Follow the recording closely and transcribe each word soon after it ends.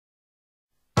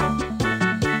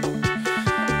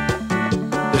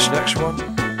This next one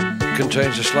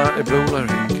contains a slightly blue lyric,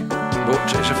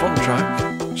 but it's a fun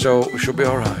track, so we should be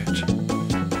alright.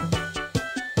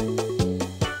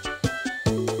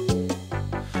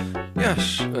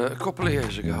 Yes, a couple of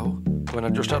years ago, when I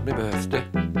just had my birthday,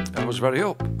 I was very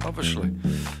up, obviously,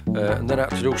 and then I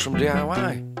had to do some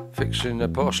DIY, fixing a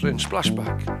porcelain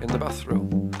splashback in the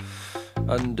bathroom,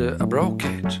 and I broke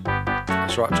it,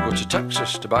 so I had to go to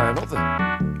Texas to buy another,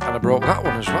 and I broke that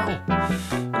one as well,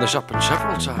 and this happened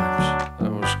several times. I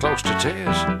was close to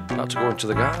tears. I had to go into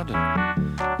the garden,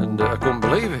 and I couldn't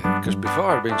believe it, because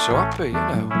before I'd been so happy, you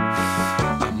know.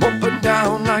 I'm up and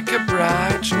down like a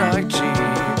bride's nightie,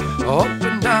 up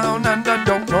and down and I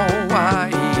don't know why.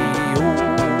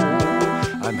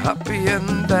 Ooh, I'm happy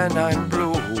and then I'm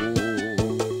blue.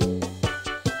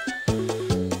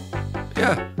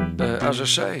 Yeah, as I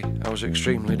say, I was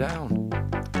extremely down,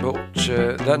 but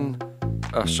then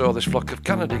I saw this flock of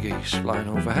Canada geese flying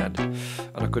overhead,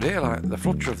 and I could hear like the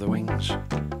flutter of the wings,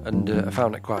 and I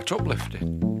found it quite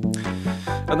uplifting.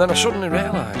 And then I suddenly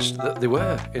realised that they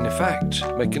were, in effect,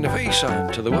 making a V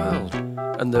sign to the world,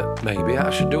 and that maybe I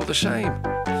should do the same.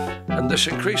 And this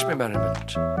increased my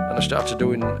merriment, and I started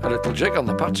doing a little jig on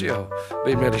the patio,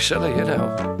 being really silly, you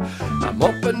know. I'm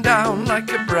up and down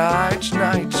like a bride's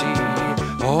nightie,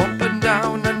 up and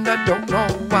down and I don't know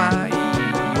why.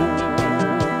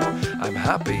 I'm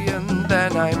happy and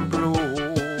then I'm blue.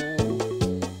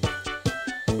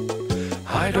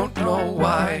 I don't know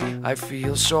why I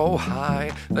feel so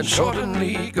high, then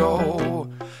suddenly go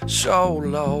so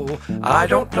low. I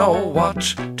don't know what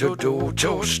to do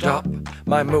to stop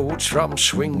my moods from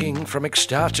swinging from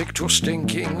ecstatic to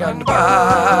stinking and back.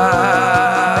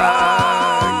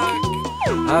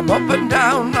 I'm up and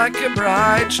down like a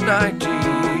bride's nightie,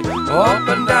 up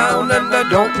and down and I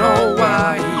don't know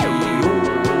why.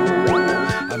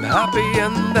 I'm happy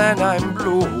and then I'm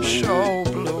blue, so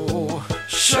blue,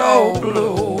 so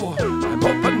blue. I'm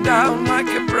up and down like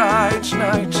a bride's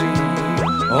nightie,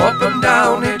 up and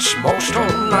down, it's most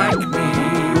unlike me.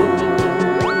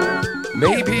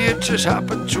 Maybe it has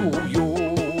happened to you.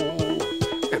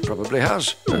 It probably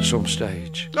has at some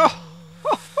stage. Oh,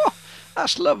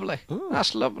 that's lovely. Ooh.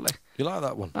 That's lovely. You like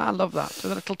that one? I love that.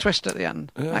 With a little twist at the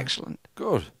end. Yeah. Excellent.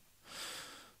 Good.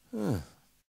 Yeah.